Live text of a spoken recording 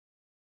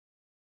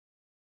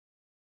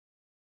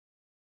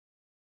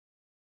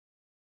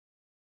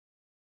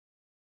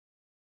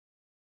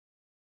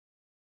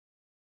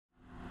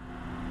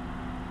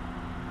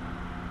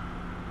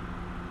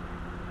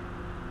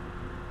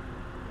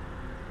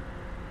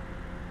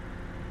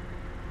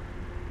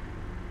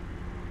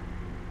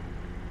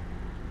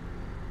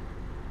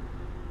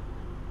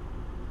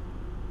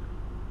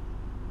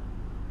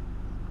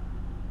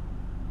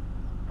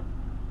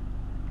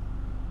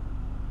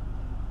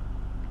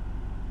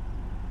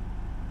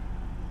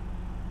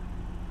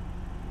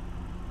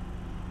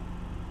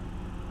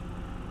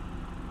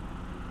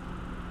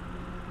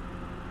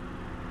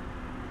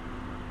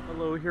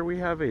Hello, here we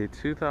have a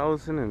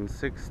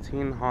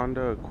 2016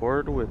 Honda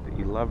Accord with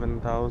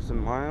 11,000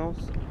 miles.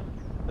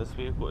 This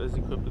vehicle is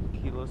equipped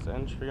with keyless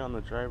entry on the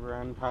driver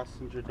and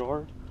passenger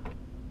door,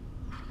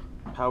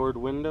 powered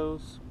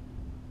windows,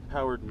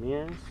 powered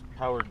mirrors,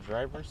 powered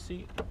driver's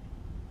seat.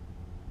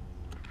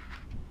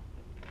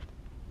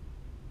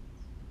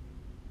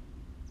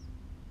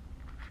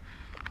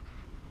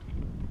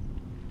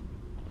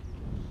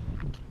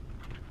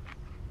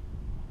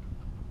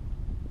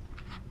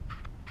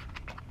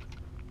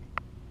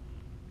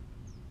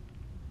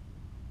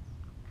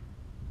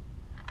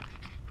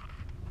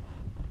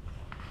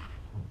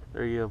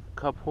 There you have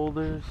cup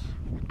holders.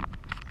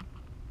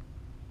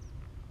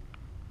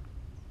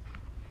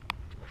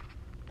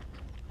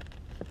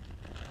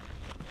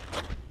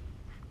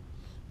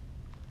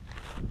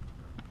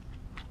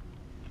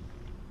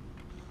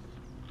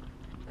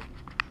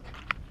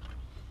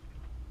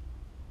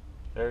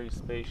 Very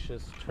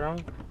spacious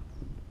trunk.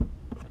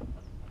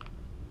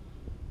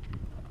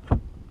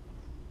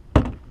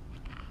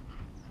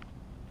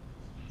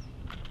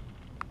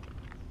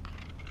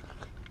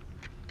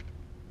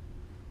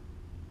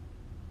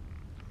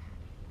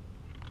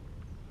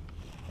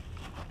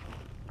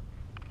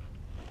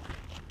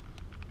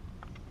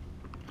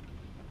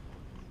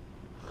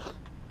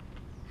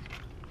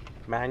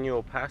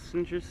 Manual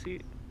passenger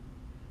seat.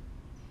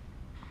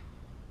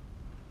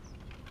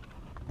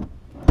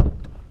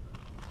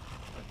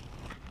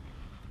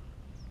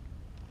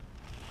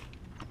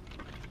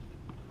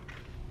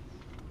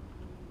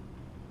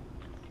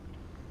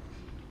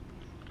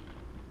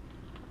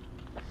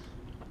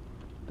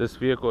 This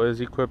vehicle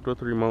is equipped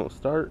with remote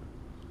start.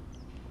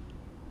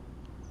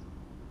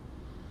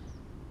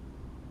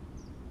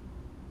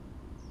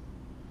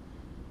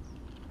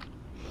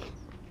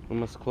 We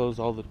must close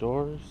all the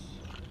doors.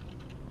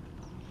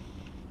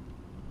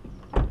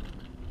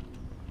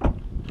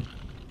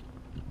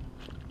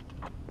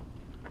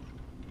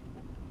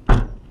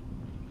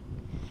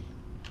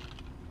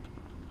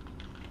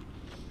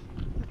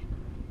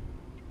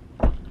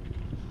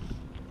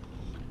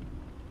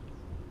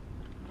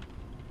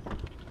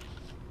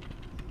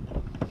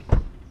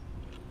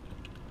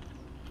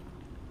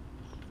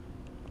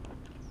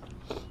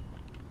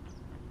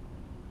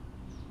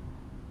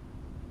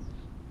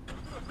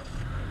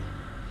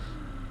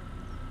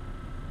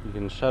 You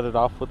can shut it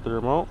off with the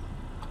remote.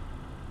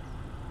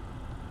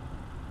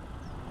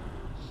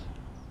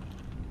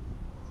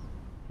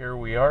 Here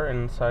we are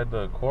inside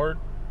the Accord.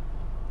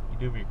 You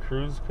do have your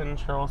cruise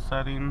control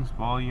settings,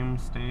 volume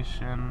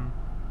station,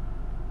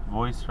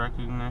 voice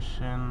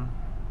recognition.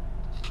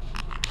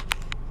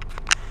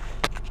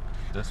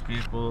 This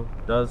vehicle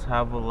does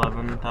have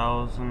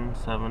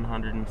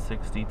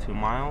 11,762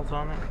 miles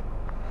on it.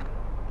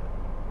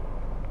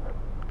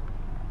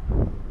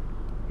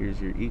 Here's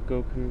your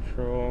eco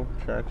control,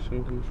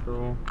 traction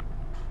control.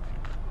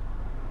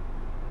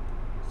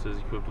 This is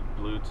equipped with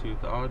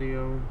Bluetooth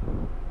audio,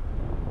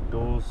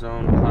 dual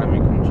zone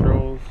climate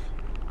controls,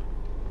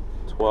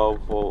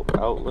 12-volt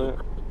outlet.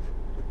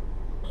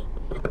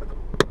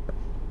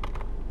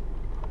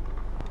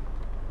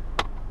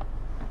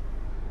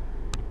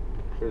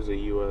 Here's a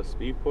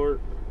USB port.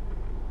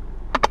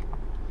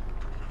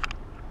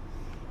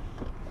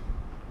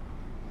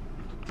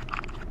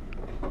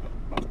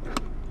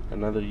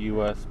 Another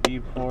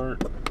USB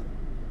port,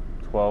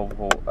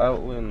 12-volt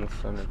outlet in the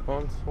center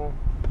console.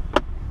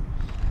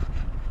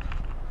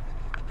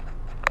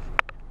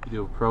 You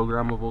do a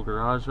programmable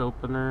garage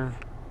opener,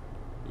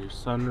 your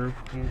sunroof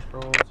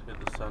controls. Here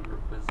the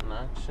sunroof is in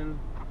action.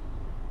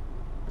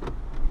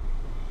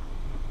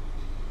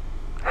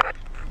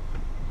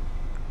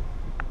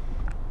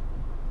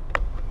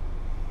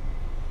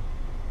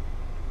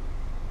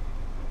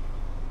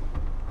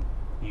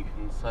 You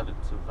can set it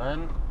to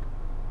vent.